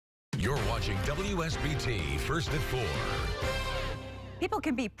You're watching WSBT First at 4. People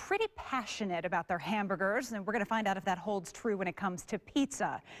can be pretty passionate about their hamburgers, and we're going to find out if that holds true when it comes to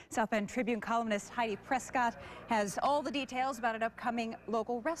pizza. South Bend Tribune columnist Heidi Prescott has all the details about an upcoming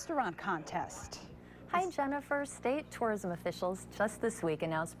local restaurant contest. Hi, Jennifer. State tourism officials just this week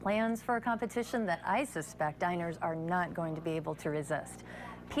announced plans for a competition that I suspect diners are not going to be able to resist.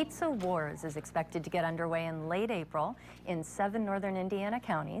 Pizza Wars is expected to get underway in late April in 7 northern Indiana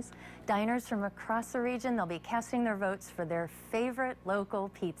counties. Diners from across the region, they'll be casting their votes for their favorite local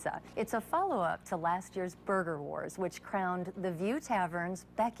pizza. It's a follow-up to last year's Burger Wars, which crowned the View Tavern's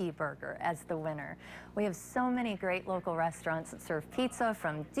Becky Burger as the winner. We have so many great local restaurants that serve pizza,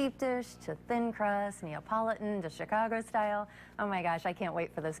 from deep dish to thin crust, Neapolitan to Chicago style. Oh my gosh, I can't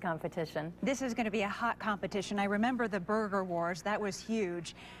wait for this competition. This is going to be a hot competition. I remember the Burger Wars. That was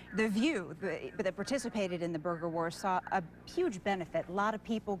huge. The View that participated in the Burger Wars saw a huge benefit. A lot of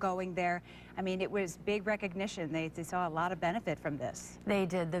people going there. I mean, it was big recognition. They saw a lot of benefit from this. They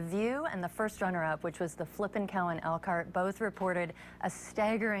did. The View and the first runner-up, which was the Flippin' Cow in Elkhart, both reported a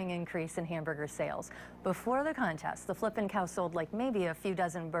staggering increase in hamburger sales. Before the contest, the Flippin' Cow sold like maybe a few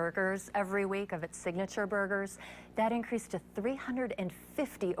dozen burgers every week of its signature burgers. That increased to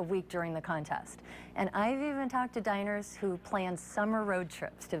 350 a week during the contest. And I've even talked to diners who plan summer road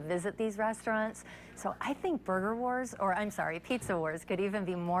trips to visit these restaurants. So I think Burger Wars, or I'm sorry, Pizza Wars, could even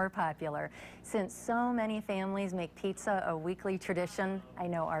be more popular. Since so many families make pizza a weekly tradition, I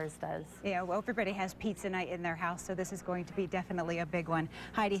know ours does. Yeah, well, everybody has pizza night in their house, so this is going to be definitely a big one.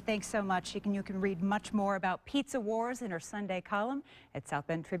 Heidi, thanks so much. You can read much more about Pizza Wars in her Sunday column at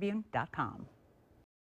southbendtribune.com.